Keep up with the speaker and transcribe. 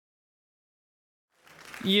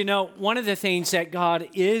You know, one of the things that God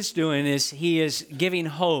is doing is He is giving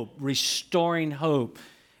hope, restoring hope.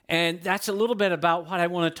 And that's a little bit about what I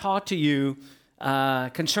want to talk to you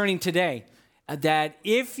concerning today. That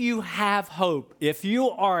if you have hope, if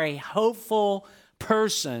you are a hopeful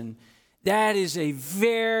person, that is a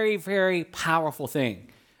very, very powerful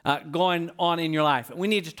thing going on in your life. We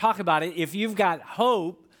need to talk about it. If you've got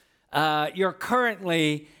hope, you're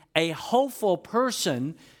currently a hopeful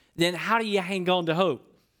person, then how do you hang on to hope?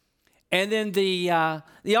 And then the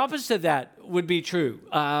opposite of that would be true.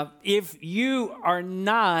 If you are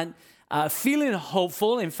not feeling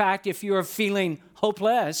hopeful, in fact, if you're feeling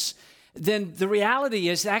hopeless, then the reality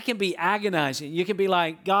is that can be agonizing. You can be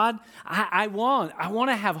like, God, I want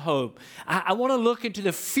to have hope. I want to look into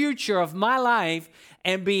the future of my life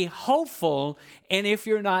and be hopeful. And if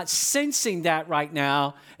you're not sensing that right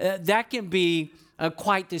now, that can be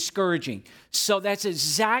quite discouraging. So that's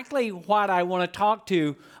exactly what I want to talk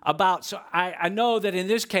to about. So I know that in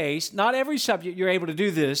this case, not every subject you're able to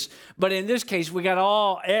do this, but in this case, we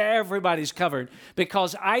got everybody's covered,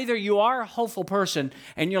 because either you are a hopeful person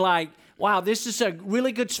and you're like, wow, this is a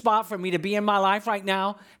really good spot for me to be in my life right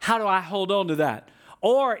now. How do I hold on to that?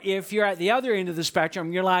 Or if you're at the other end of the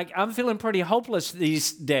spectrum, you're like, I'm feeling pretty hopeless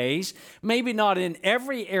these days. Maybe not in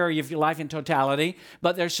every area of your life in totality,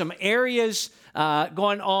 but there's some areas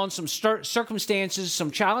going on, some circumstances, some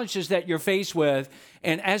challenges that you're faced with.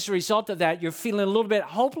 And as a result of that, you're feeling a little bit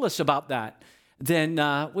hopeless about that. Then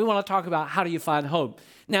we want to talk about how do you find hope.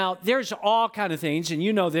 Now, there's all kinds of things, and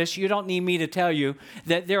you know this. You don't need me to tell you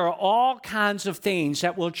that there are all kinds of things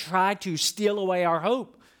that will try to steal away our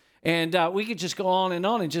hope. And we could just go on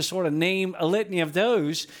and just sort of name a litany of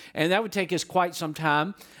those, and that would take us quite some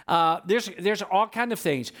time. There's all kinds of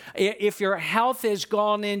things. If your health has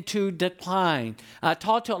gone into decline,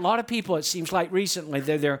 talk to a lot of people, it seems like recently,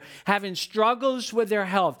 that they're having struggles with their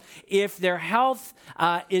health. If their health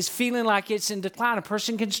is feeling like it's in decline, a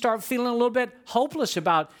person can start feeling a little bit hopeless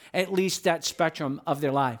about at least that spectrum of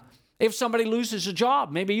their life. If somebody loses a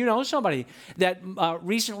job, maybe you know somebody that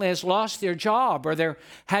recently has lost their job, or they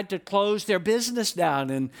had to close their business down,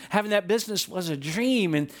 and having that business was a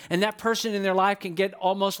dream, and that person in their life can get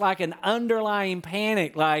almost like an underlying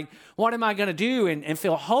panic, like, what am I going to do, and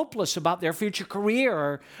feel hopeless about their future career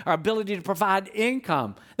or ability to provide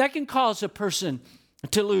income. That can cause a person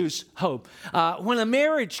to lose hope. When a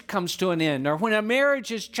marriage comes to an end, or when a marriage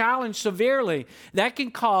is challenged severely, that can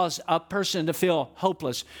cause a person to feel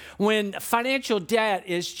hopeless. When financial debt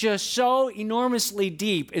is just so enormously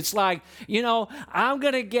deep, it's like, I'm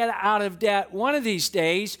going to get out of debt one of these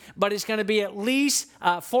days, but it's going to be at least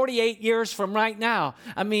 48 years from right now.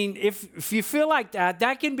 I mean, if you feel like that,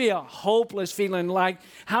 that can be a hopeless feeling, like,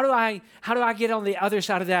 how do I get on the other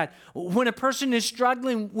side of that? When a person is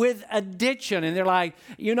struggling with addiction and they're like,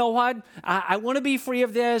 you know what, I want to be free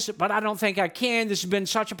of this, but I don't think I can. This has been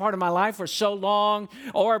such a part of my life for so long.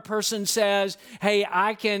 Or a person says, hey,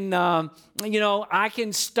 I can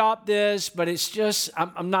stop this, but it's just,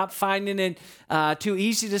 I'm not finding it too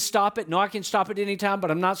easy to stop it. No, I can stop it anytime, but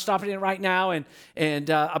I'm not stopping it right now. And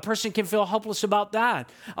a person can feel hopeless about that.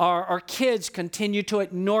 Our kids continue to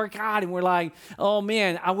ignore God, and we're like, oh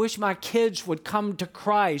man, I wish my kids would come to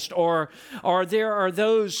Christ. Or there are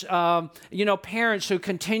those, parents who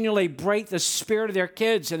continually break the spirit of their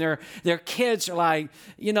kids, and their kids are like,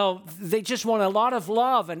 they just want a lot of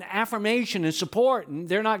love and affirmation and support, and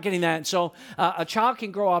they're not getting that. And so a child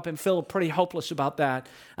can grow up and feel pretty hopeless about that.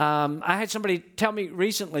 I had somebody tell me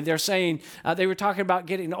recently, they're saying they were talking about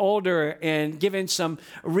getting older and giving some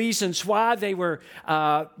reasons why they were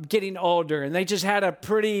getting older. And they just had a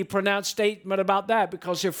pretty pronounced statement about that,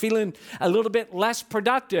 because they're feeling a little bit less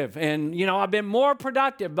productive. And, I've been more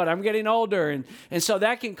productive, but I'm getting older. And so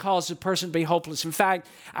that can cause a person to be hopeless. In fact,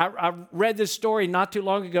 I read this story not too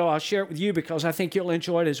long ago. I'll share it with you because I think you'll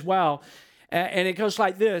enjoy it as well. And it goes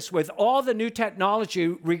like this. With all the new technology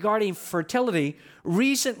regarding fertility,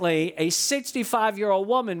 recently a 65-year-old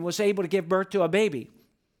woman was able to give birth to a baby.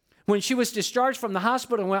 When she was discharged from the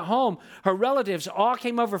hospital and went home, her relatives all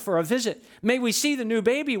came over for a visit. May we see the new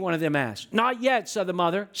baby? One of them asked. Not yet, said the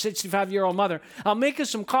mother, 65-year-old mother. I'll make us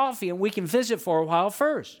some coffee and we can visit for a while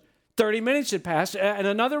first. 30 minutes had passed, and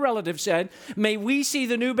another relative said, may we see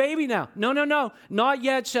the new baby now? No, not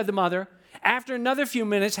yet, said the mother. After another few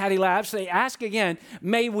minutes had elapsed, they asked again,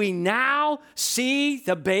 may we now see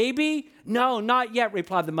the baby? No, not yet,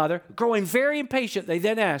 replied the mother. Growing very impatient, they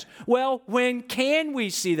then asked, well, when can we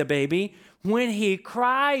see the baby? When he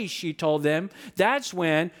cries, she told them. That's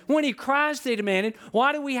when. When he cries, they demanded,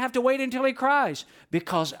 why do we have to wait until he cries?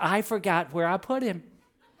 Because I forgot where I put him.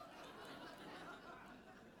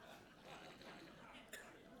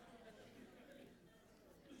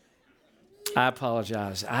 I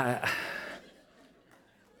apologize.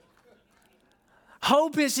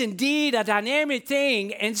 Hope is indeed a dynamic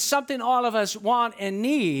thing and something all of us want and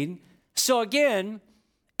need. So again,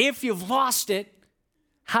 if you've lost it,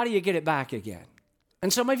 how do you get it back again?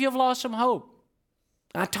 And some of you have lost some hope.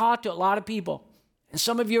 I talk to a lot of people, and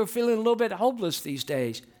some of you are feeling a little bit hopeless these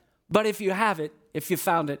days. But if you have it, if you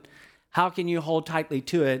found it, how can you hold tightly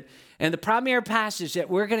to it? And the primary passage that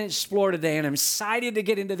we're going to explore today, and I'm excited to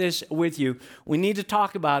get into this with you. We need to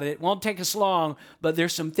talk about it. It won't take us long, but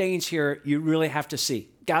there's some things here you really have to see.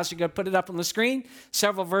 Guys, you're going to put it up on the screen,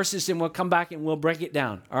 several verses, and we'll come back and we'll break it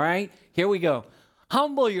down. All right? Here we go.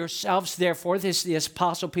 Humble yourselves, therefore. This is the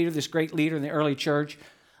Apostle Peter, this great leader in the early church.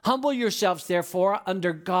 Humble yourselves, therefore,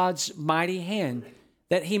 under God's mighty hand,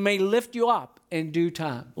 that he may lift you up in due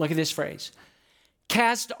time. Look at this phrase.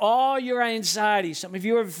 Cast all your anxiety. Some of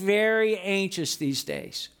you are very anxious these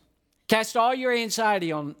days. Cast all your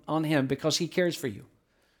anxiety on him because he cares for you.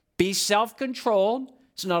 Be self-controlled.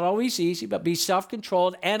 It's not always easy, but be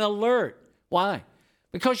self-controlled and alert. Why?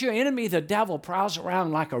 Because your enemy, the devil, prowls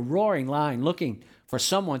around like a roaring lion looking for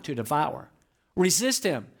someone to devour. Resist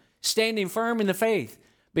him, standing firm in the faith,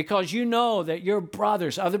 because you know that your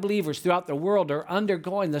brothers, other believers throughout the world are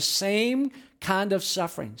undergoing the same kind of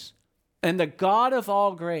sufferings. And the God of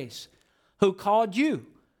all grace, who called you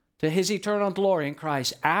to his eternal glory in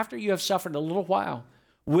Christ, after you have suffered a little while,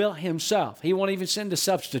 will himself, he won't even send a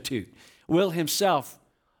substitute, will himself,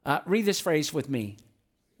 read this phrase with me,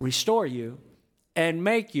 restore you and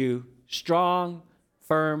make you strong,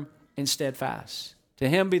 firm, and steadfast. To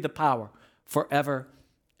him be the power forever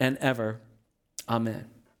and ever. Amen.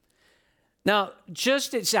 Now,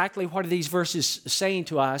 just exactly what are these verses saying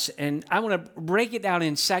to us? And I want to break it down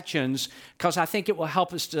in sections because I think it will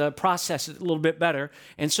help us to process it a little bit better.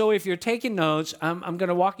 And so if you're taking notes, I'm going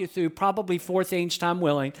to walk you through probably 4 things, time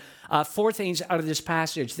willing, 4 things out of this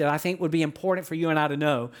passage that I think would be important for you and I to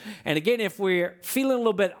know. And again, if we're feeling a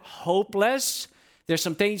little bit hopeless, there's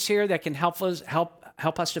some things here that can help us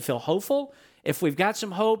to feel hopeful. If we've got some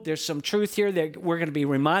hope, there's some truth here that we're going to be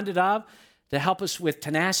reminded of to help us with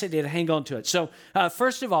tenacity to hang on to it. So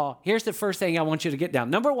first of all, here's the first thing I want you to get down.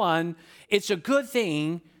 Number 1, it's a good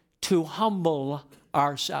thing to humble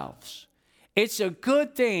ourselves. It's a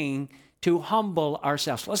good thing to humble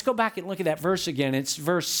ourselves. Let's go back and look at that verse again. It's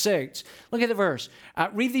verse 6. Look at the verse.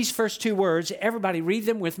 Read these first 2 words. Everybody read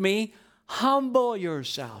them with me. Humble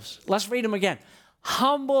yourselves. Let's read them again.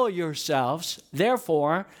 Humble yourselves,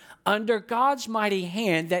 therefore, under God's mighty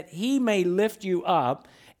hand, that he may lift you up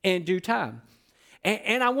in due time.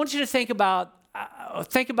 And I want you to think about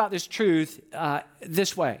this truth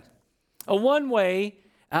this way. In one way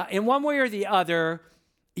or the other,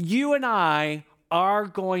 you and I are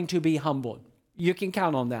going to be humbled. You can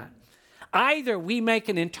count on that. Either we make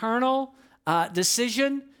an internal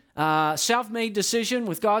decision, self-made decision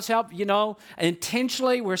with God's help,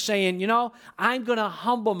 intentionally we're saying, I'm going to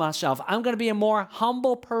humble myself. I'm going to be a more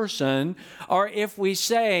humble person. Or if we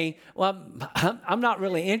say, well, I'm not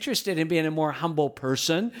really interested in being a more humble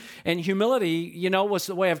person. And humility, was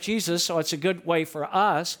the way of Jesus, so it's a good way for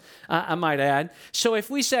us, I might add. So if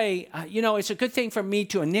we say, it's a good thing for me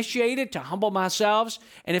to initiate it, to humble myself,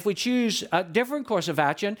 and if we choose a different course of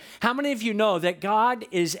action, how many of you know that God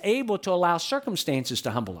is able to allow circumstances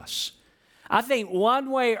to humble us? I think one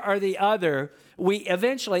way or the other, we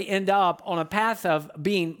eventually end up on a path of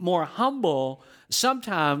being more humble.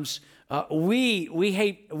 Sometimes we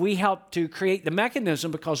help to create the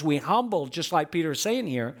mechanism because we humble, just like Peter is saying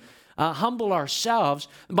here, humble ourselves.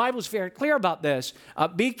 The Bible is very clear about this.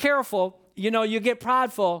 Be careful. You get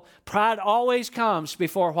prideful. Pride always comes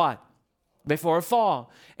before what? Before a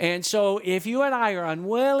fall. And so if you and I are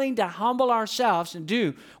unwilling to humble ourselves and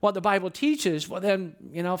do what the Bible teaches, well then,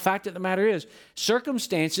 fact of the matter is,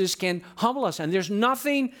 circumstances can humble us. And there's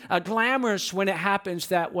nothing glamorous when it happens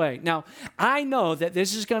that way. Now, I know that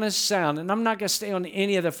this is going to sound, and I'm not going to stay on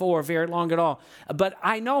any of the 4 very long at all, but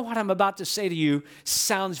I know what I'm about to say to you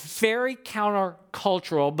sounds very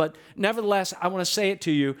countercultural, but nevertheless, I want to say it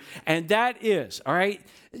to you. And that is, all right,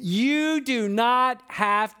 you do not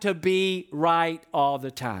have to be right all the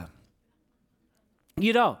time.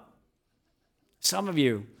 You don't. Some of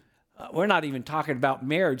you, we're not even talking about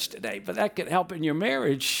marriage today, but that could help in your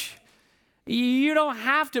marriage. You don't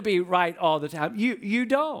have to be right all the time. You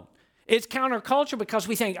don't. It's counterculture because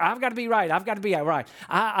we think, I've got to be right. I've got to be right.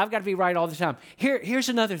 I've got to be right all the time. Here's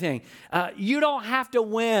another thing. You don't have to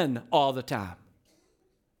win all the time.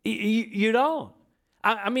 You don't.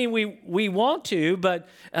 I mean, we want to, but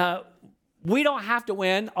We don't have to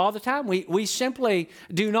win all the time. We simply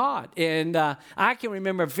do not. And I can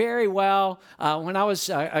remember very well when I was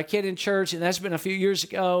a kid in church, and that's been a few years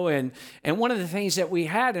ago. And one of the things that we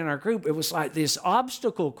had in our group, it was like this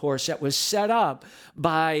obstacle course that was set up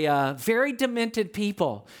by very demented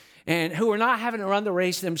people, and who were not having to run the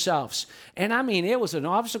race themselves. And I mean, it was an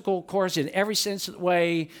obstacle course in every sense of the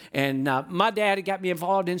way. And my dad had got me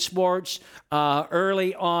involved in sports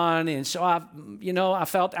early on. And so I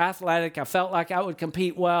felt athletic. I felt like I would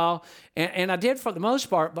compete well. And I did for the most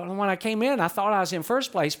part. But when I came in, I thought I was in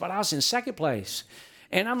first place, but I was in second place.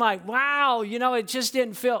 And I'm like, wow, it just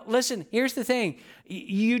didn't feel. Listen, here's the thing.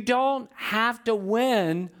 You don't have to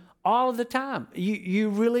win all of the time. You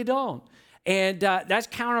really don't. And that's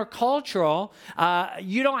countercultural.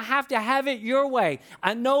 You don't have to have it your way.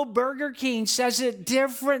 I know Burger King says it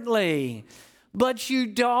differently, but you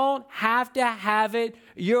don't have to have it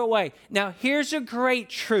your way. Now, here's a great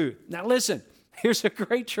truth. Now, listen. Here's a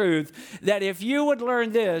great truth that if you would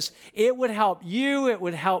learn this, it would help you, it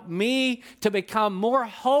would help me to become more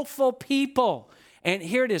hopeful people. And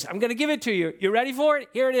here it is. I'm going to give it to you. You ready for it?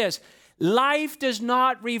 Here it is. Life does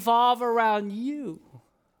not revolve around you.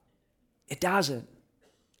 It doesn't.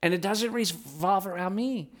 And it doesn't revolve around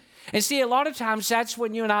me. And see, a lot of times that's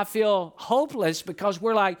when you and I feel hopeless, because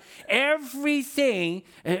we're like, everything,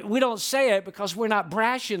 we don't say it because we're not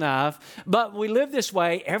brash enough, but we live this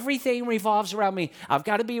way. Everything revolves around me. I've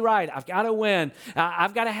got to be right. I've got to win.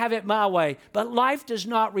 I've got to have it my way. But life does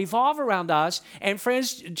not revolve around us. And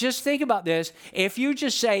friends, just think about this. If you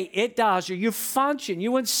just say it does, or you function,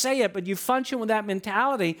 you wouldn't say it, but you function with that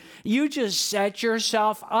mentality, you just set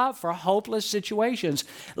yourself up for hopeless situations.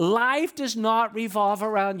 Life does not revolve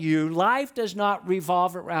around you. Life does not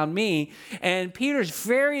revolve around me. And Peter's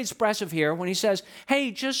very expressive here when he says,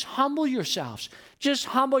 hey, just humble yourselves. Just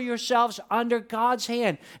humble yourselves under God's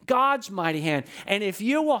hand, God's mighty hand. And if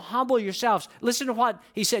you will humble yourselves, listen to what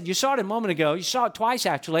he said. You saw it a moment ago. You saw it twice,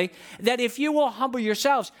 actually, that if you will humble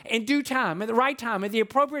yourselves in due time, at the right time, at the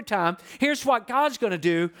appropriate time, here's what God's going to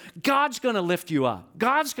do. God's going to lift you up.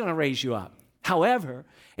 God's going to raise you up. However,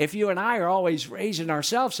 if you and I are always raising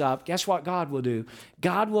ourselves up, guess what God will do?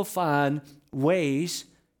 God will find ways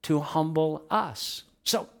to humble us.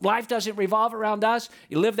 So life doesn't revolve around us.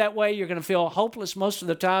 You live that way, you're going to feel hopeless most of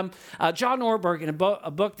the time. John Ortberg, in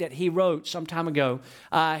a book that he wrote some time ago,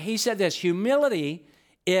 he said this: humility,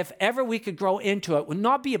 if ever we could grow into it, would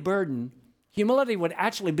not be a burden. Humility would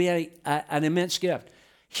actually be an immense gift.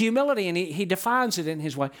 Humility, and he defines it in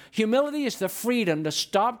his way, humility is the freedom to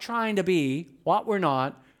stop trying to be what we're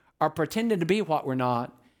not, or pretending to be what we're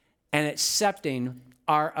not, and accepting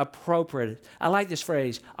our appropriate, I like this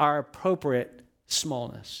phrase, our appropriate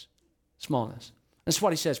smallness. Smallness. That's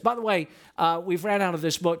what he says. By the way, we've ran out of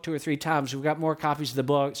this book 2 or 3 times. We've got more copies of the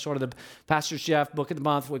book, sort of the Pastor's Jeff Book of the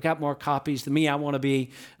Month. We've got more copies, the Me I Want to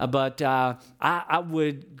Be, but I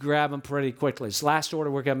would grab them pretty quickly. It's the last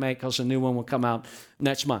order we're going to make because a new one will come out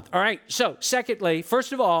next month. All right, so secondly,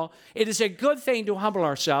 first of all, it is a good thing to humble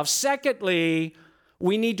ourselves. Secondly,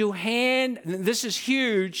 we need to this is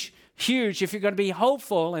huge, if you're going to be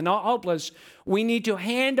hopeful and not hopeless, we need to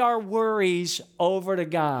hand our worries over to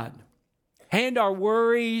God. Hand our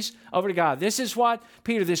worries over to God. This is what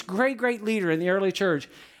Peter, this great leader in the early church,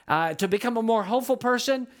 to become a more hopeful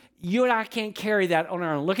person, you and I can't carry that on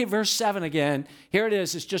our own. Look at verse 7 again. Here it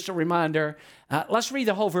is. It's just a reminder. Let's read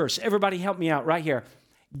the whole verse. Everybody help me out right here.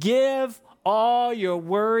 Give all your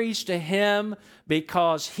worries to him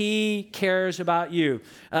because he cares about you.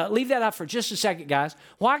 Leave that up for just a second, guys.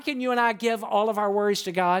 Why can you and I give all of our worries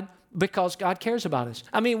to God? Because God cares about us.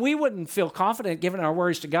 I mean, we wouldn't feel confident giving our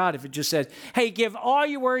worries to God if it just said, hey, give all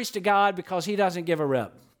your worries to God because he doesn't give a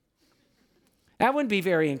rip. That wouldn't be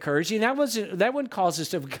very encouraging. That wouldn't cause us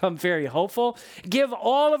to become very hopeful. Give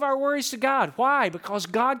all of our worries to God. Why? Because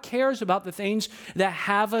God cares about the things that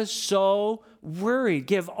have us so worried.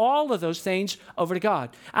 Give all of those things over to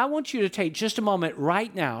God. I want you to take just a moment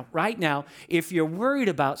right now, if you're worried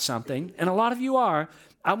about something, and a lot of you are,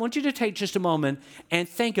 I want you to take just a moment and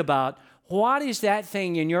think about what is that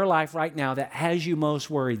thing in your life right now that has you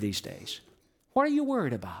most worried these days? What are you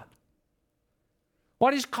worried about?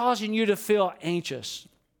 What is causing you to feel anxious?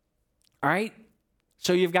 All right?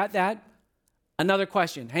 So you've got that. Another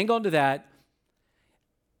question. Hang on to that.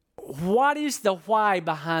 What is the why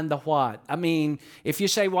behind the what? I mean, if you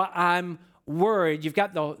say, well, I'm worried, you've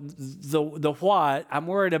got the what. I'm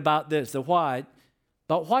worried about this, the what.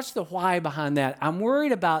 But what's the why behind that? I'm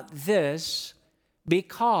worried about this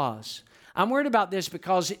because. I'm worried about this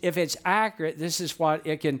because if it's accurate, this is what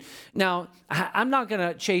it can. Now, I'm not going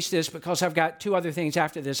to chase this because I've got 2 other things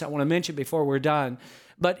after this I want to mention before we're done.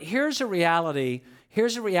 But here's a reality.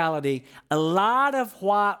 Here's a reality. A lot of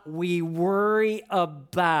what we worry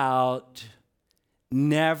about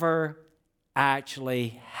never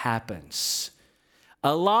actually happens.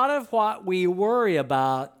 A lot of what we worry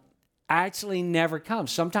about actually never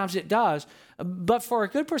comes. Sometimes it does, but for a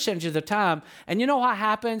good percentage of the time. And you know what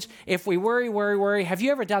happens if we worry? Have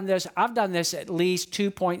you ever done this? I've done this at least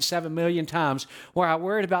 2.7 million times where I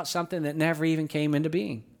worried about something that never even came into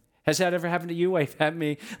being. Has that ever happened to you? Wave at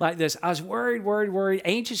me like this. I was worried,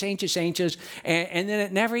 anxious, and then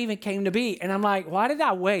it never even came to be. And I'm like, why did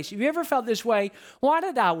I waste? Have you ever felt this way? Why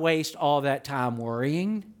did I waste all that time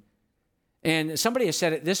worrying? And somebody has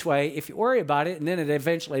said it this way: if you worry about it and then it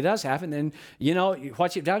eventually does happen, then you know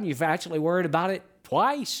what you've done, you've actually worried about it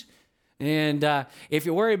twice. And if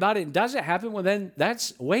you worry about it and it doesn't happen, well, then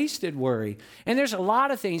that's wasted worry. And there's a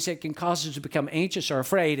lot of things that can cause us to become anxious or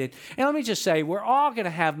afraid. And let me just say, we're all going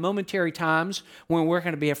to have momentary times when we're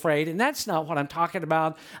going to be afraid. And that's not what I'm talking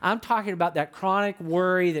about. I'm talking about that chronic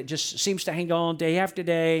worry that just seems to hang on day after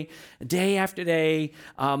day,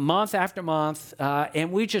 month after month.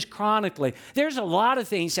 And we just chronically, there's a lot of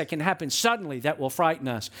things that can happen suddenly that will frighten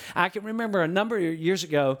us. I can remember a number of years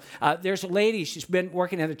ago, there's a lady, she's been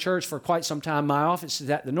working at a church for quite some time. My office is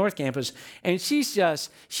at the North Campus, and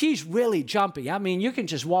she's really jumpy. I mean, you can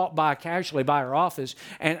just walk by casually by her office,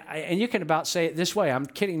 and you can about say it this way. I'm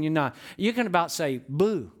kidding you not. You can about say,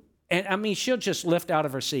 boo. And I mean, she'll just lift out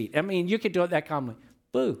of her seat. I mean, you could do it that calmly.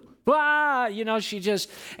 Boo. Blah,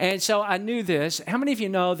 and so I knew this. How many of you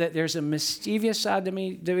know that there's a mischievous side to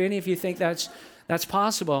me? Do any of you think that's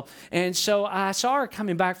possible? And so I saw her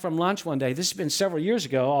coming back from lunch one day. This has been several years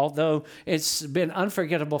ago, although it's been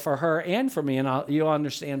unforgettable for her and for me, and you'll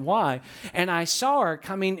understand why. And I saw her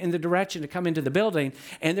coming in the direction to come into the building,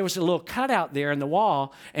 and there was a little cutout there in the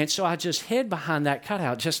wall, and so I just hid behind that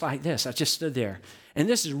cutout just like this. I just stood there. And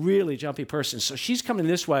this is a really jumpy person. So she's coming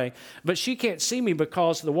this way, but she can't see me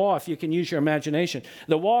because the wall, if you can use your imagination,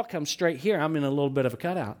 the wall comes straight here. I'm in a little bit of a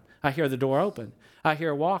cutout. I hear the door open. I hear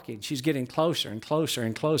her walking. She's getting closer and closer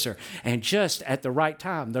and closer. And just at the right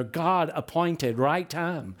time, the God-appointed right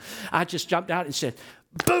time, I just jumped out and said,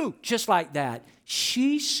 boo, just like that.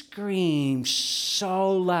 She screamed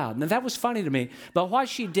so loud. Now, that was funny to me. But what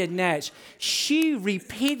she did next, she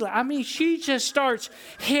repeatedly, she just starts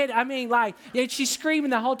and she's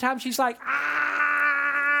screaming the whole time. She's like, ah.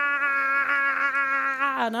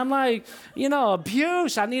 And I'm like,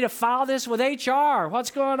 abuse. I need to file this with HR.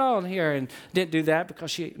 What's going on here? And didn't do that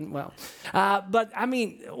because that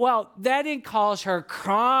didn't cause her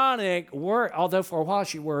chronic worry. Although for a while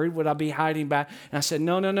she worried, would I be hiding back? And I said,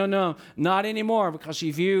 no, not anymore. Because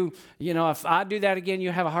if I do that again,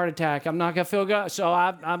 you have a heart attack. I'm not going to feel good. So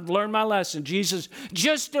I've learned my lesson. Jesus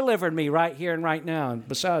just delivered me right here and right now. And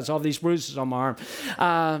besides, all these bruises on my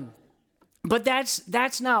arm. But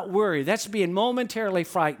that's not worry. That's being momentarily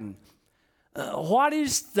frightened. What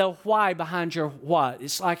is the why behind your what?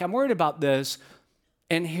 It's like, I'm worried about this,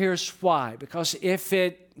 and here's why. Because if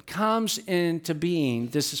it comes into being,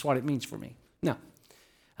 this is what it means for me. Now,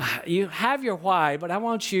 you have your why, but I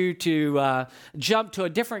want you to jump to a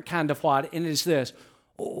different kind of what, and it's this.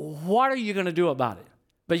 What are you going to do about it?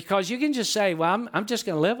 Because you can just say, well, I'm just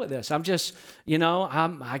going to live with this. I'm just,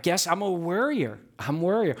 I guess I'm a worrier. I'm a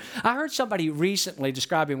worrier. I heard somebody recently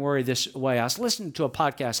describing worry this way. I was listening to a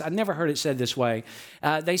podcast. I'd never heard it said this way.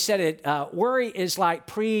 They said worry is like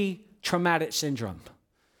pre-traumatic syndrome.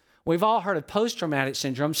 We've all heard of post-traumatic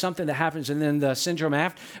syndrome, something that happens and then the syndrome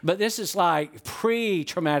after. But this is like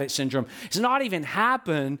pre-traumatic syndrome. It's not even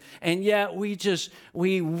happened, and yet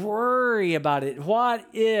we worry about it. What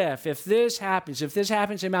if this happens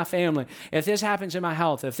in my family, if this happens in my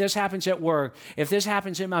health, if this happens at work, if this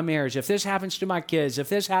happens in my marriage, if this happens to my kids, if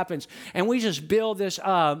this happens, and we just build this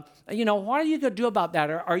up. What are you going to do about that?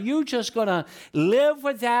 Are you just going to live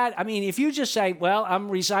with that? I mean, if you just say, well, I'm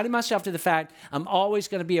resigning myself to the fact I'm always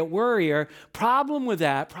going to be a worrier, problem with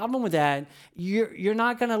that, you're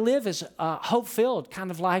not going to live as a hope-filled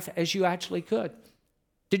kind of life as you actually could.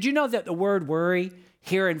 Did you know that the word worry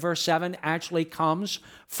here in verse 7 actually comes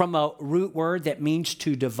from a root word that means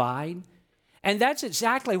to divide? And that's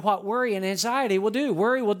exactly what worry and anxiety will do.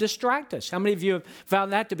 Worry will distract us. How many of you have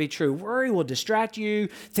found that to be true? Worry will distract you,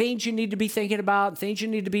 things you need to be thinking about, things you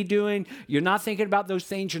need to be doing. You're not thinking about those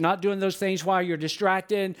things. You're not doing those things while you're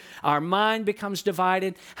distracted. Our mind becomes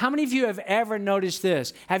divided. How many of you have ever noticed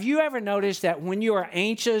this? Have you ever noticed that when you are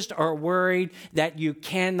anxious or worried that you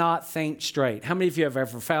cannot think straight? How many of you have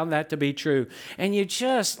ever found that to be true? And you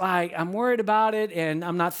just I'm worried about it and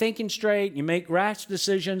I'm not thinking straight. You make rash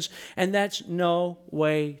decisions, and that's no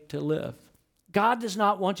way to live. God does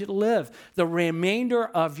not want you to live the remainder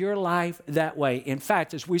of your life that way. In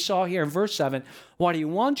fact, as we saw here in verse 7, what he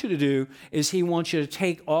wants you to do is he wants you to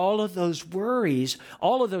take all of those worries,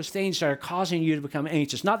 all of those things that are causing you to become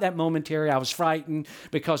anxious. Not that momentary, I was frightened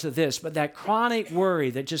because of this, but that chronic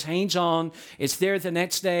worry that just hangs on. It's there the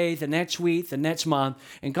next day, the next week, the next month.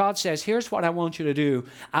 And God says, here's what I want you to do.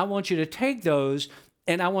 I want you to take those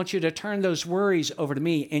and I want you to turn those worries over to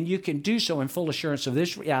me. And you can do so in full assurance of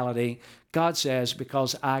this reality. God says,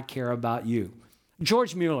 because I care about you.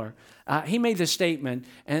 George Mueller, he made this statement,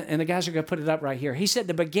 and the guys are going to put it up right here. He said,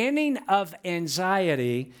 the beginning of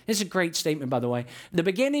anxiety, this is a great statement, by the way. The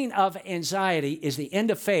beginning of anxiety is the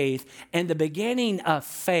end of faith, and the beginning of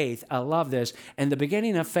faith, I love this, and the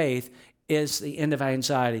beginning of faith is the end of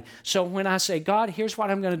anxiety. So when I say, God, here's what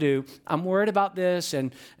I'm going to do. I'm worried about this,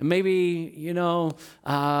 and maybe,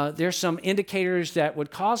 there's some indicators that would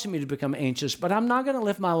cause me to become anxious, but I'm not going to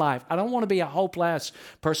live my life. I don't want to be a hopeless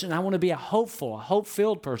person. I want to be a hopeful, a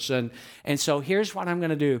hope-filled person. And so here's what I'm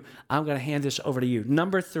going to do. I'm going to hand this over to you.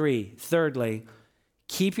 Number 3, thirdly,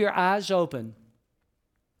 keep your eyes open,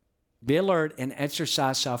 be alert, and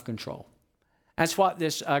exercise self-control. That's what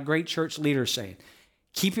this great church leader is saying.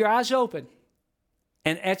 Keep your eyes open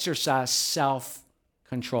and exercise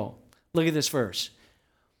self-control. Look at this verse.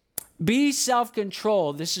 Be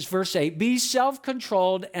self-controlled. This is verse 8. Be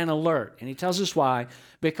self-controlled and alert. And he tells us why.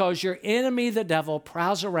 Because your enemy, the devil,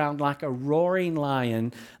 prowls around like a roaring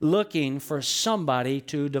lion looking for somebody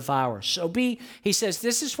to devour. So he says,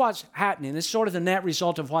 this is what's happening. This is sort of the net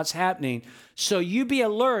result of what's happening. So you be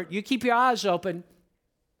alert. You keep your eyes open.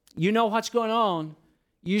 You know what's going on.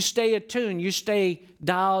 You stay attuned, you stay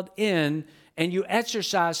dialed in, and you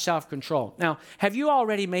exercise self-control. Now, have you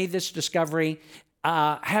already made this discovery?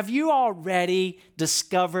 Have you already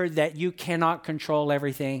discovered that you cannot control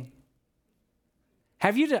everything?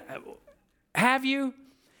 Have you?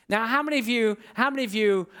 Now, how many of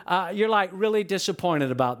you, you're like really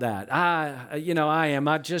disappointed about that? I am.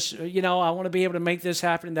 I want to be able to make this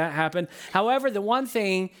happen, that happen. However, the one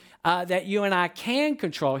thing that you and I can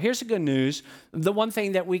control, here's the good news, the one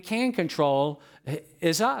thing that we can control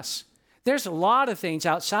is us. There's a lot of things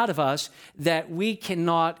outside of us that we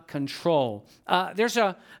cannot control. There's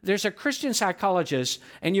a Christian psychologist,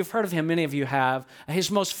 and you've heard of him, many of you have.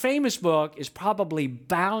 His most famous book is probably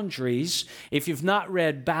Boundaries. If you've not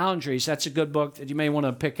read Boundaries, that's a good book that you may want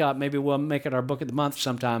to pick up. Maybe we'll make it our book of the month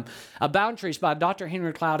sometime. Boundaries by Dr.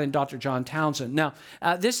 Henry Cloud and Dr. John Townsend. Now,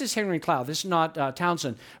 this is Henry Cloud. This is not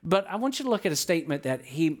Townsend. But I want you to look at a statement that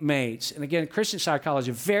he makes. And again, Christian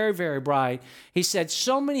psychology, very, very bright. He said,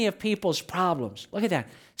 so many of people's problems, look at that.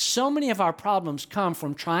 So many of our problems come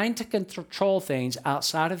from trying to control things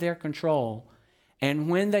outside of their control. And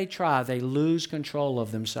when they try, they lose control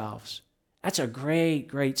of themselves. That's a great,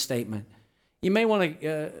 great statement. You may want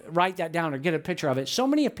to write that down or get a picture of it. So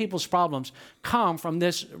many of people's problems come from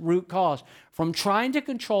this root cause, from trying to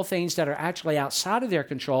control things that are actually outside of their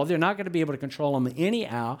control. They're not going to be able to control them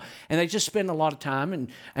anyhow, and they just spend a lot of time,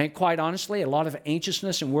 and quite honestly, a lot of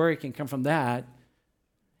anxiousness and worry can come from that.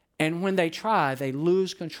 And when they try, they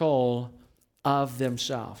lose control of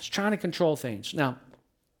themselves, trying to control things. Now,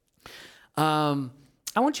 I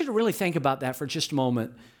want you to really think about that for just a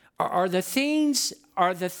moment. Are the things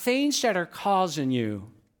that are causing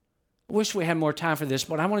you? I wish we had more time for this,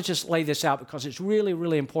 but I want to just lay this out because it's really,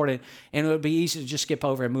 really important, and it would be easy to just skip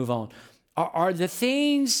over and move on. Are the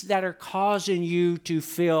things that are causing you to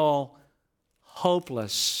feel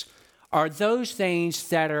hopeless, are those things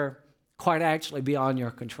that are quite actually beyond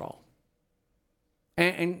your control?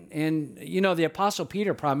 And the Apostle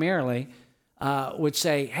Peter primarily would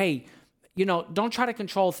say, hey, don't try to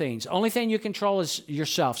control things. Only thing you control is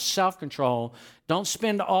yourself, self-control. Don't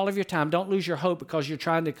spend all of your time. Don't lose your hope because you're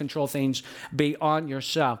trying to control things beyond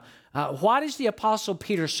yourself. Why does the Apostle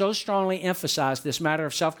Peter so strongly emphasize this matter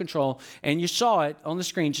of self-control? And you saw it on the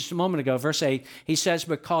screen just a moment ago, verse 8. He says,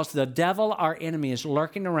 because the devil, our enemy, is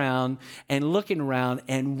lurking around and looking around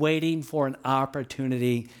and waiting for an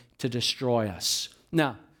opportunity to destroy us.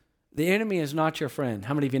 Now, the enemy is not your friend.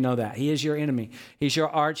 How many of you know that? He is your enemy. He's your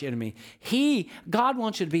arch enemy. God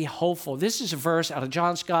wants you to be hopeful. This is a verse out of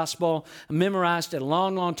John's Gospel. I memorized it a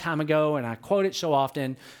long, long time ago, and I quote it so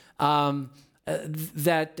often.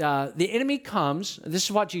 That the enemy comes, this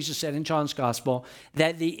is what Jesus said in John's Gospel,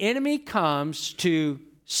 that the enemy comes to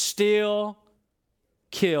steal,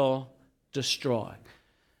 kill, destroy.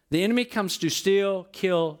 The enemy comes to steal,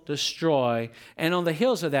 kill, destroy. And on the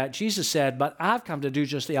heels of that, Jesus said, but I've come to do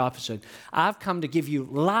just the opposite. I've come to give you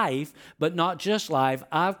life, but not just life.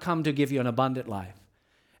 I've come to give you an abundant life.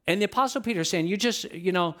 And the Apostle Peter is saying, you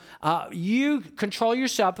control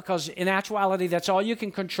yourself, because in actuality, that's all you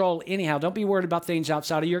can control anyhow. Don't be worried about things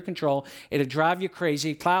outside of your control. It'll drive you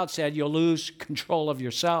crazy. Cloud said you'll lose control of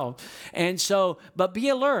yourself. And so, but be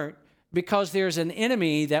alert, because there's an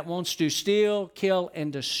enemy that wants to steal, kill,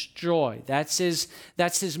 and destroy. That's his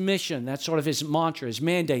mission. That's sort of his mantra, his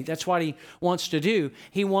mandate. That's what he wants to do.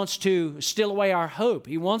 He wants to steal away our hope.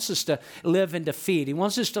 He wants us to live in defeat. He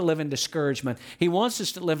wants us to live in discouragement. He wants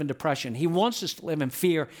us to live in depression. He wants us to live in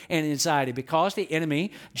fear and anxiety, because the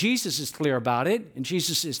enemy, Jesus is clear about it, and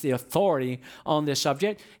Jesus is the authority on this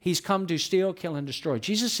subject. He's come to steal, kill, and destroy.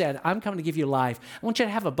 Jesus said, I'm coming to give you life. I want you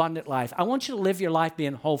to have abundant life. I want you to live your life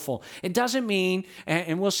being hopeful. It doesn't mean,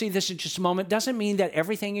 and we'll see this in just a moment, doesn't mean that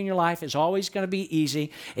everything in your life is always going to be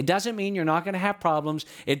easy. It doesn't mean you're not going to have problems.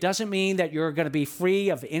 It doesn't mean that you're going to be free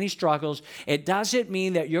of any struggles. It doesn't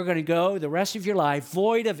mean that you're going to go the rest of your life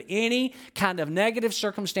void of any kind of negative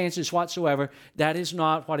circumstances whatsoever. That is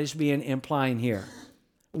not what is being implying here.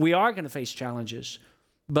 We are going to face challenges.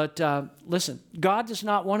 But listen, God does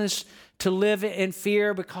not want us to live in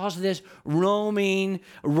fear because of this roaming,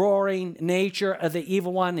 roaring nature of the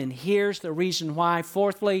evil one. And here's the reason why.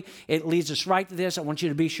 Fourthly, it leads us right to this. I want you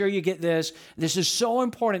to be sure you get this. This is so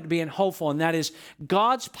important to being hopeful, and that is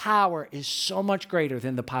God's power is so much greater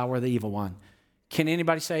than the power of the evil one. Can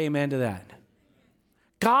anybody say amen to that?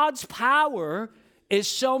 God's power is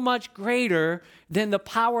so much greater than the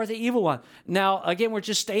power of the evil one. Now, again, we're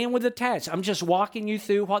just staying with the text. I'm just walking you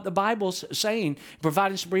through what the Bible's saying,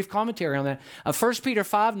 providing some brief commentary on that. 1 Peter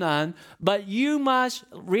 5:9, but you must,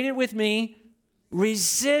 read it with me,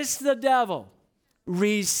 resist the devil.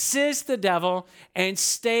 Resist the devil and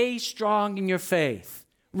stay strong in your faith.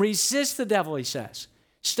 Resist the devil, he says.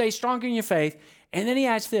 Stay strong in your faith. And then he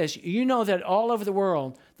adds this, you know that all over the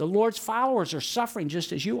world, the Lord's followers are suffering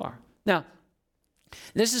just as you are. Now,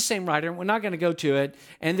 this is the same writer, and we're not going to go to it.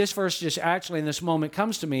 And this verse just actually in this moment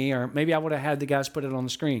comes to me, or maybe I would have had the guys put it on the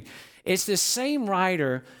screen. It's the same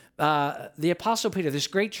writer, the Apostle Peter, this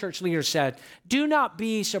great church leader, said, do not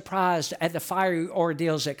be surprised at the fiery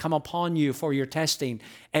ordeals that come upon you for your testing,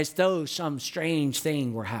 as though some strange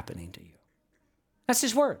thing were happening to you. That's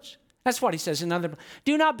his words. That's what he says.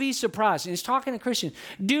 Do not be surprised. And he's talking to Christians.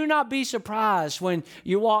 Do not be surprised when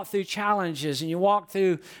you walk through challenges and you walk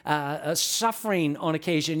through suffering on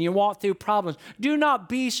occasion. You walk through problems. Do not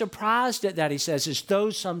be surprised at that, he says, as though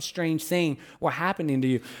some strange thing were happening to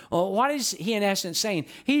you. Well, what is he in essence saying?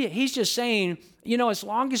 He's just saying, you know, as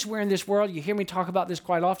long as we're in this world, you hear me talk about this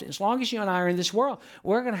quite often, as long as you and I are in this world,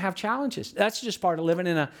 we're going to have challenges. That's just part of living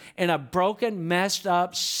in a broken, messed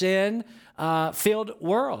up, sin filled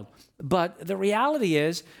world. But the reality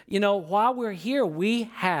is, you know, while we're here, we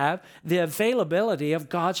have the availability of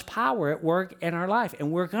God's power at work in our life,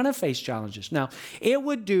 and we're going to face challenges. Now, it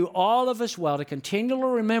would do all of us well to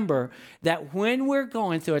continually remember that when we're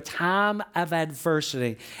going through a time of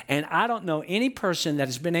adversity, and I don't know any person that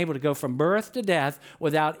has been able to go from birth to death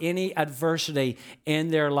without any adversity in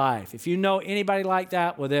their life. If you know anybody like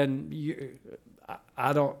that, well, then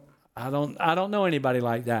I don't know anybody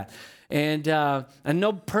like that. And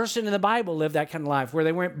no person in the Bible lived that kind of life where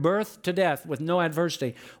they went birth to death with no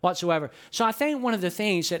adversity whatsoever. So I think one of the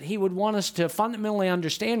things that he would want us to fundamentally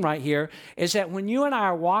understand right here is that when you and I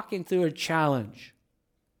are walking through a challenge,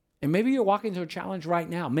 and maybe you're walking through a challenge right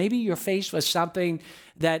now, maybe you're faced with something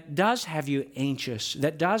that does have you anxious,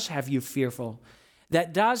 that does have you fearful,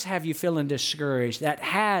 that does have you feeling discouraged,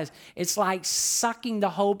 it's like sucking the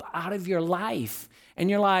hope out of your life. And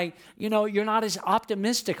you're like, you know, you're not as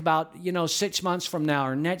optimistic about, 6 months from now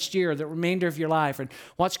or next year, the remainder of your life, and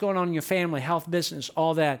what's going on in your family, health, business,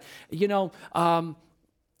 all that.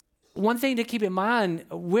 One thing to keep in mind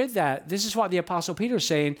with that, this is what the Apostle Peter is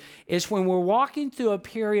saying, is when we're walking through a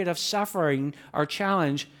period of suffering or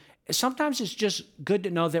challenge, sometimes it's just good to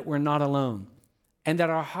know that we're not alone and that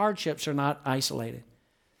our hardships are not isolated.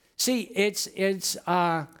 See, if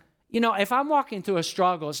I'm walking through a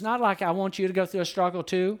struggle, it's not like I want you to go through a struggle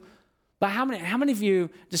too. But how many of you,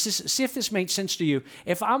 see if this makes sense to you.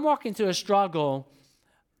 If I'm walking through a struggle,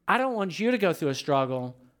 I don't want you to go through a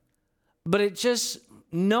struggle, but it just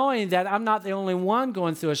knowing that I'm not the only one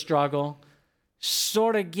going through a struggle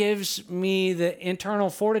sort of gives me the internal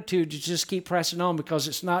fortitude to just keep pressing on, because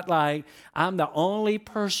it's not like I'm the only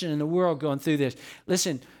person in the world going through this.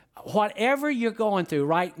 Listen, whatever you're going through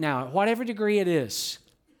right now, whatever degree it is,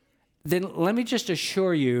 then let me just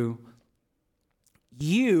assure you,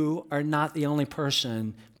 you are not the only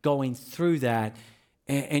person going through that,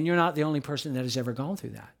 and you're not the only person that has ever gone through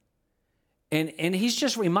that. And he's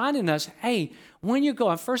just reminding us, hey, when you're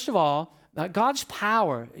going, first of all, God's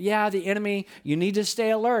power, the enemy, you need to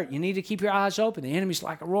stay alert. You need to keep your eyes open. The enemy's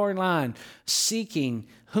like a roaring lion seeking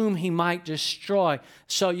whom he might destroy.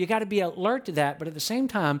 So you got to be alert to that. But at the same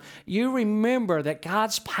time, you remember that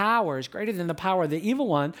God's power is greater than the power of the evil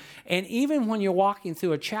one. And even when you're walking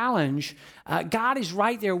through a challenge, God is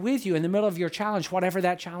right there with you in the middle of your challenge, whatever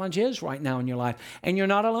that challenge is right now in your life. And you're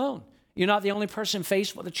not alone. You're not the only person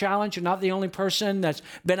faced with a challenge. You're not the only person that's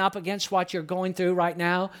been up against what you're going through right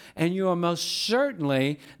now. And you are most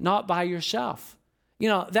certainly not by yourself.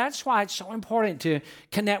 That's why it's so important to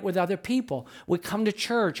connect with other people. We come to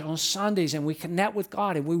church on Sundays and we connect with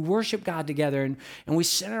God and we worship God together and we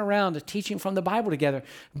sit around a teaching from the Bible together.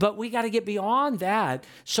 But we got to get beyond that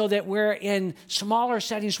so that we're in smaller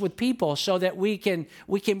settings with people so that we can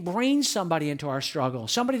bring somebody into our struggle,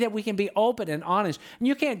 somebody that we can be open and honest. And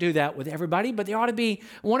you can't do that with everybody, but there ought to be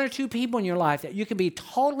one or two people in your life that you can be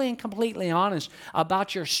totally and completely honest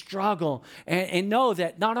about your struggle and know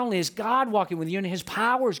that not only is God walking with you and his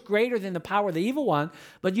power is greater than the power of the evil one,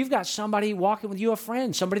 but you've got somebody walking with you, a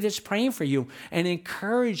friend, somebody that's praying for you and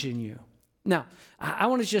encouraging you. Now, I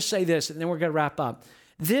want to just say this, and then we're going to wrap up.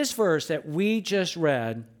 This verse that we just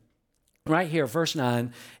read, right here, verse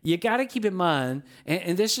 9, you got to keep in mind,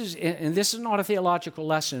 and this is not a theological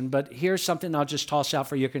lesson, but here's something I'll just toss out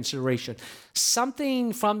for your consideration.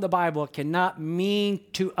 Something from the Bible cannot mean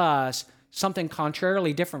to us something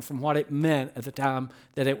contrarily different from what it meant at the time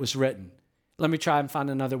that it was written. Let me try and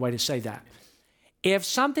find another way to say that. If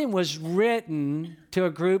something was written to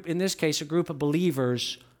a group, in this case, a group of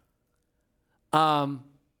believers,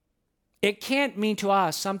 it can't mean to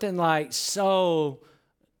us something like so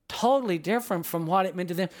totally different from what it meant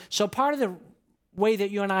to them. So part of the way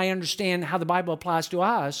that you and I understand how the Bible applies to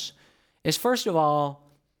us is, first of all,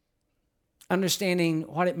 understanding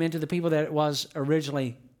what it meant to the people that it was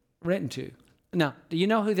originally written to. Now, do you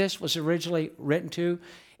know who this was originally written to?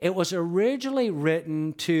 It was originally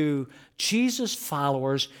written to Jesus'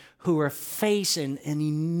 followers who were facing an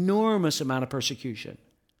enormous amount of persecution.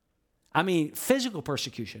 I mean, physical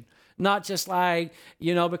persecution. Not just like,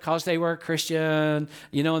 because they were a Christian,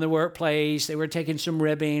 in the workplace, they were taking some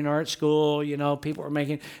ribbing, or at school, people were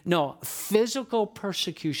making. No, physical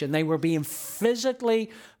persecution. They were being physically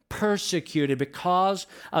persecuted because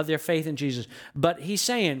of their faith in Jesus. But he's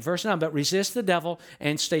saying, verse 9, but resist the devil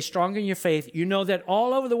and stay strong in your faith. You know that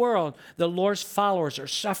all over the world, the Lord's followers are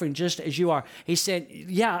suffering just as you are. He said,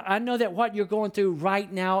 I know that what you're going through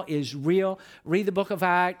right now is real. Read the book of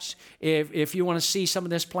Acts. If you want to see some of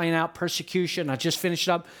this playing out, persecution. I just finished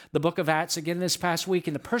up the book of Acts again this past week,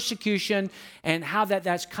 and the persecution and how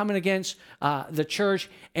that's coming against the church.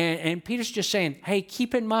 And Peter's just saying, hey,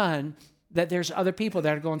 keep in mind that there's other people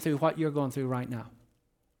that are going through what you're going through right now.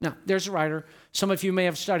 Now, there's a writer. Some of you may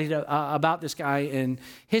have studied about this guy in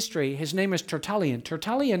history. His name is Tertullian.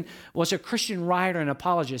 Tertullian was a Christian writer and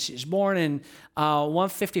apologist. He was born in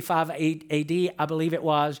 155 A.D., I believe it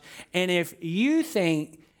was. And if you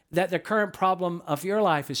think that the current problem of your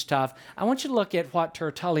life is tough, I want you to look at what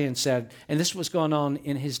Tertullian said, and this was going on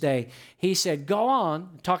in his day. He said, go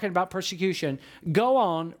on, talking about persecution, go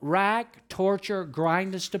on, rack, torture,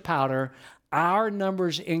 grind us to powder. Our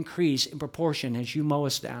numbers increase in proportion as you mow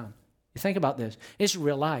us down. You think about this. It's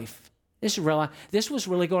real life. This is real life. This was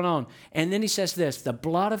really going on. And then he says this, the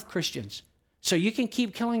blood of Christians. So you can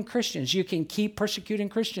keep killing Christians. You can keep persecuting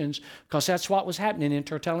Christians because that's what was happening in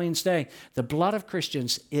Tertullian's day. The blood of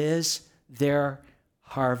Christians is their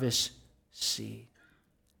harvest seed.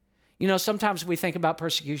 Sometimes we think about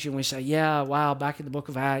persecution. We say, back in the book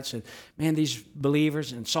of Acts, and man, these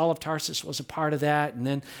believers, and Saul of Tarsus was a part of that, and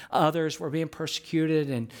then others were being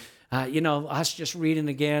persecuted, and us just reading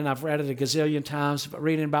again, I've read it a gazillion times, but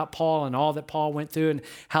reading about Paul and all that Paul went through and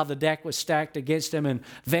how the deck was stacked against him. And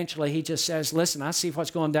eventually he just says, listen, I see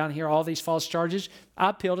what's going down here, all these false charges.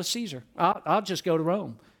 I appeal to Caesar. I'll just go to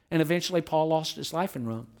Rome. And eventually Paul lost his life in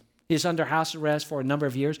Rome. He was under house arrest for a number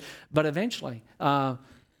of years. But eventually,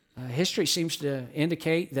 history seems to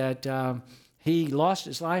indicate that he lost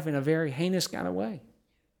his life in a very heinous kind of way.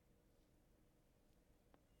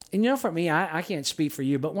 And for me, I can't speak for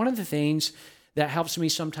you, but one of the things that helps me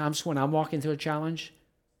sometimes when I'm walking through a challenge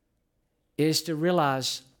is to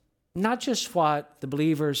realize not just what the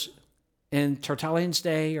believers in Tertullian's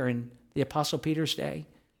day or in the Apostle Peter's day,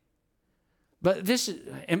 but this is,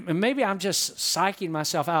 and maybe I'm just psyching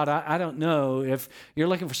myself out. I don't know if you're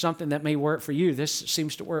looking for something that may work for you. This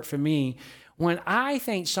seems to work for me. When I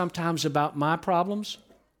think sometimes about my problems,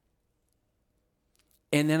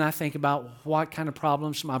 and then I think about what kind of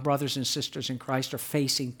problems my brothers and sisters in Christ are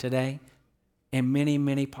facing today in many,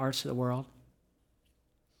 many parts of the world.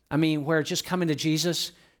 I mean, where just coming to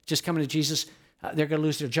Jesus just coming to Jesus. They're going to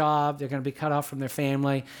lose their job. They're going to be cut off from their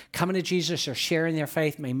family. Coming to Jesus or sharing their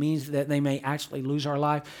faith may mean that they may actually lose our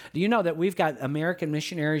life. Do you know that we've got American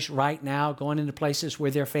missionaries right now going into places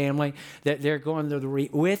with their family, that they're going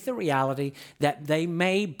with the reality that they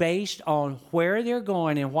may, based on where they're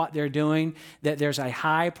going and what they're doing, that there's a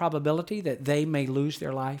high probability that they may lose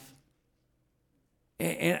their life?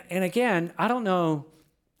 And again, I don't know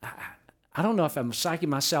if I'm psyching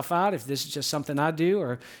myself out, if this is just something I do,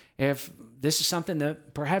 or if this is something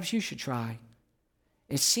that perhaps you should try.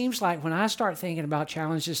 It seems like when I start thinking about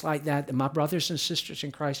challenges like that my brothers and sisters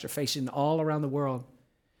in Christ are facing all around the world,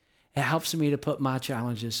 it helps me to put my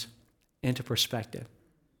challenges into perspective.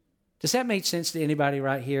 Does that make sense to anybody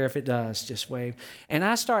right here? If it does, just wave. And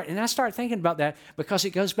I start thinking about that because it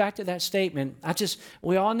goes back to that statement.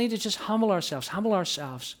 We all need to just humble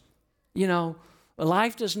ourselves. You know,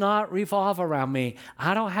 life does not revolve around me.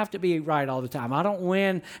 I don't have to be right all the time. I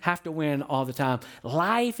don't have to win all the time.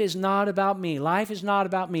 Life is not about me. Life is not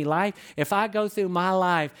about me. If I go through my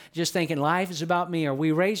life just thinking life is about me, or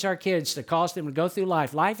we raise our kids to cause them to go through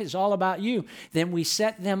life is all about you, then we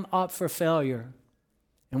set them up for failure.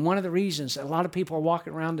 And one of the reasons a lot of people are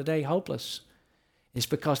walking around today hopeless is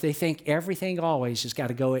because they think everything always has got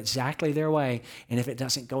to go exactly their way. And if it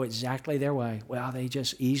doesn't go exactly their way, well, they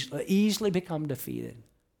just easily become defeated.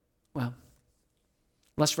 Well,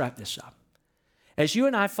 let's wrap this up. As you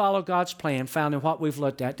and I follow God's plan found in what we've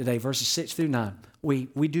looked at today, verses 6 through 9, we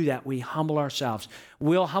do that. We humble ourselves.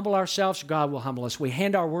 We'll humble ourselves. God will humble us. We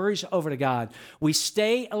hand our worries over to God. We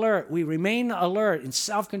stay alert. We remain alert and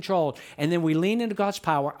self-controlled. And then we lean into God's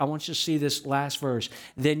power. I want you to see this last verse.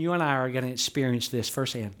 Then you and I are going to experience this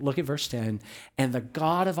firsthand. Look at verse 10. And the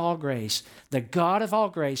God of all grace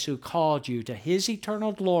who called you to his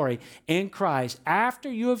eternal glory in Christ,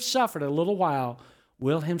 after you have suffered a little while,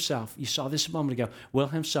 will himself, you saw this a moment ago, will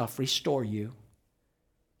himself restore you.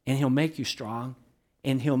 And he'll make you strong.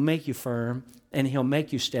 And he'll make you firm, and he'll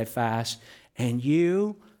make you steadfast, and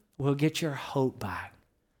you will get your hope back.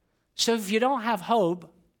 So if you don't have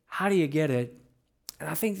hope, how do you get it? And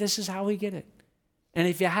I think this is how we get it. And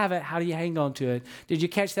if you have it, how do you hang on to it? Did you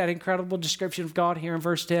catch that incredible description of God here in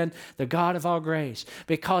verse 10? The God of all grace.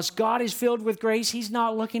 Because God is filled with grace, he's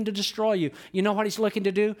not looking to destroy you. You know what he's looking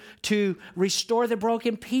to do? To restore the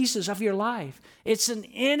broken pieces of your life. It's an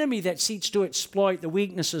enemy that seeks to exploit the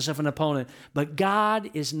weaknesses of an opponent. But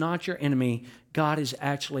God is not your enemy. God is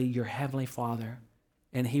actually your heavenly Father,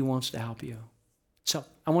 and he wants to help you. So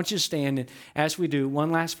I want you to stand, and as we do,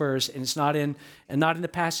 one last verse, and it's not in the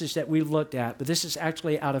passage that we've looked at, but this is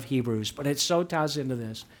actually out of Hebrews, but it so ties into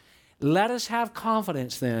this. Let us have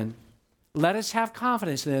confidence then. Let us have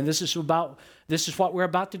confidence then. This is what we're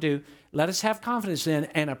about to do. Let us have confidence then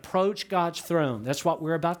and approach God's throne. That's what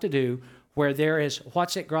we're about to do, where there is,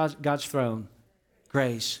 what's at God's throne?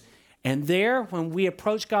 Grace. And there, when we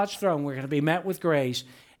approach God's throne, we're going to be met with grace,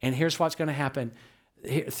 and here's what's going to happen.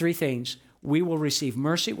 Three things. We will receive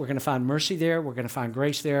mercy. We're going to find mercy there. We're going to find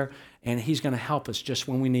grace there. And he's going to help us just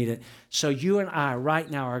when we need it. So you and I right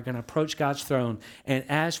now are going to approach God's throne. And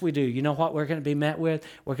as we do, you know what we're going to be met with?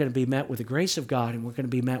 We're going to be met with the grace of God. And we're going to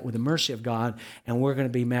be met with the mercy of God. And we're going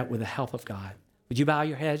to be met with the help of God. Would you bow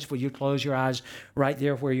your heads? Would you close your eyes right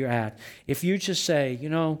there where you're at? If you just say, you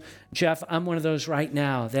know, Jeff, I'm one of those right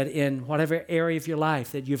now that in whatever area of your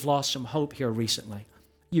life that you've lost some hope here recently.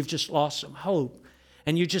 You've just lost some hope.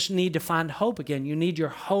 And you just need to find hope again. You need your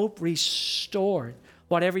hope restored.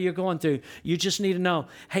 Whatever you're going through, you just need to know,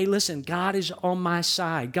 hey, listen, God is on my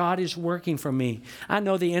side. God is working for me. I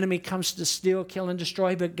know the enemy comes to steal, kill, and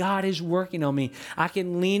destroy, but God is working on me. I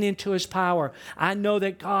can lean into his power. I know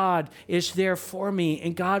that God is there for me,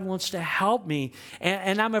 and God wants to help me.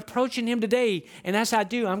 And I'm approaching him today, and as I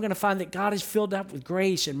do, I'm going to find that God is filled up with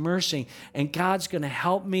grace and mercy, and God's going to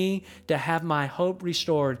help me to have my hope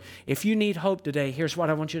restored. If you need hope today, here's what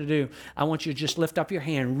I want you to do. I want you to just lift up your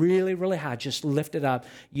hand really, really high. Just lift it up.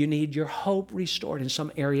 You need your hope restored in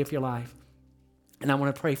some area of your life. And I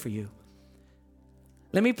want to pray for you.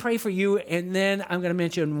 Let me pray for you, and then I'm going to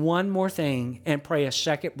mention one more thing and pray a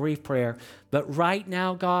second brief prayer. But right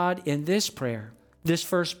now, God, in this prayer, this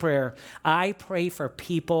first prayer, I pray for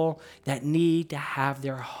people that need to have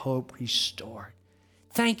their hope restored.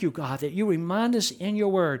 Thank you, God, that you remind us in your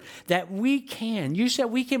word that you said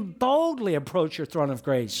we can boldly approach your throne of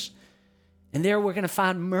grace. And there we're going to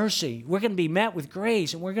find mercy. We're going to be met with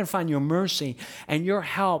grace, and we're going to find your mercy and your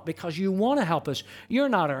help because you want to help us. You're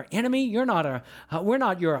not our enemy. We're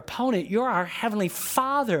not your opponent. You're our Heavenly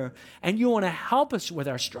Father, and you want to help us with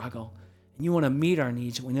our struggle. And you want to meet our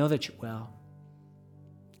needs, and we know that you will.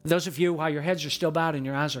 Those of you, while your heads are still bowed and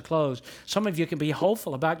your eyes are closed, some of you can be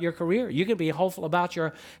hopeful about your career. You can be hopeful about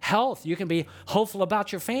your health. You can be hopeful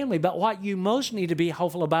about your family. But what you most need to be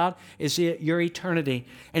hopeful about is your eternity.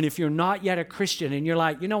 And if you're not yet a Christian and you're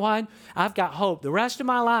like, you know what? I've got hope. The rest of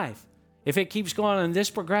my life, if it keeps going in this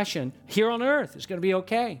progression, here on earth, it's going to be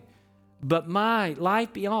okay. But my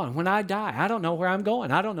life beyond, when I die, I don't know where I'm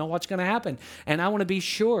going. I don't know what's going to happen. And I want to be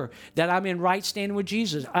sure that I'm in right standing with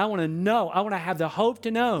Jesus. I want to know, I want to have the hope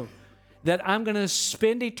to know that I'm going to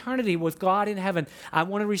spend eternity with God in heaven. I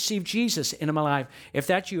want to receive Jesus into my life. If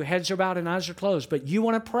that's you, heads are bowed and eyes are closed, but you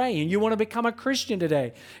want to pray and you want to become a Christian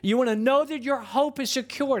today. You want to know that your hope is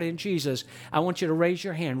secured in Jesus. I want you to raise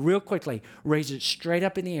your hand real quickly. Raise it straight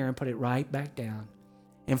up in the air and put it right back down.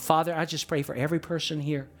 And Father, I just pray for every person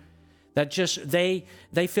here that just they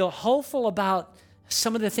feel hopeful about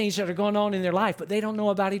some of the things that are going on in their life, but they don't know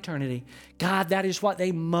about eternity. God, that is what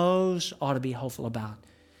they most ought to be hopeful about.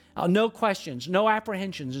 No questions, no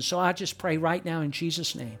apprehensions. And so I just pray right now in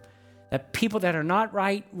Jesus' name that people that are not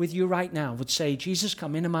right with you right now would say, Jesus,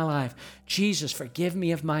 come into my life. Jesus, forgive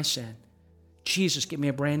me of my sin. Jesus, give me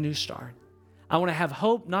a brand new start. I want to have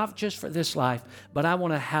hope not just for this life, but I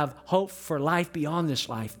want to have hope for life beyond this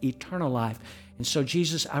life, eternal life. And so,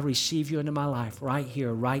 Jesus, I receive you into my life right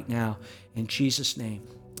here, right now, in Jesus' name.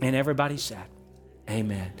 And everybody said,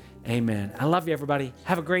 amen. Amen. I love you, everybody.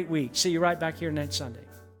 Have a great week. See you right back here next Sunday.